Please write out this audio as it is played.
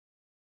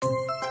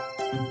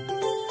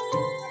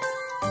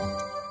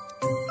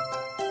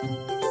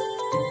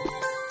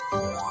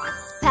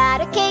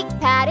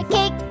pat a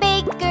cake,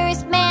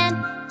 baker's man.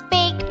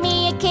 Bake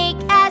me a cake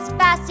as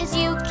fast as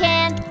you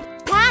can.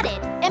 Pat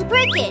it and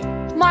prick it,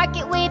 mark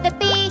it with a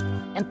B,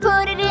 and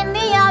put it in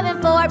the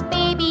oven for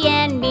baby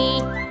and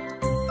me.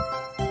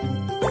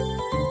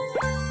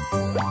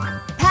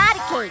 Pat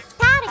a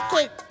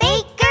cake,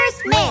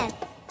 baker's man.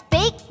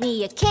 Bake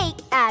me a cake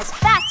as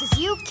fast as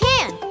you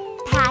can.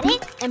 Pat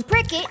it and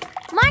prick it,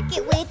 mark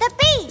it with a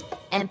B,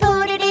 and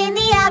put it in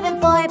the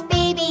oven for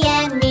baby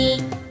and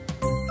me.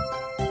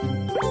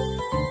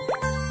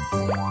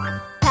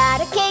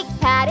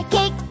 Pat a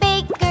cake,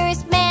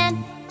 baker's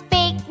man.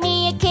 Bake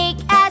me a cake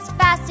as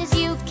fast as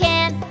you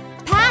can.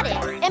 Pat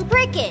it and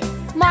prick it,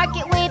 mark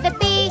it with a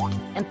B,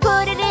 and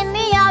put it in the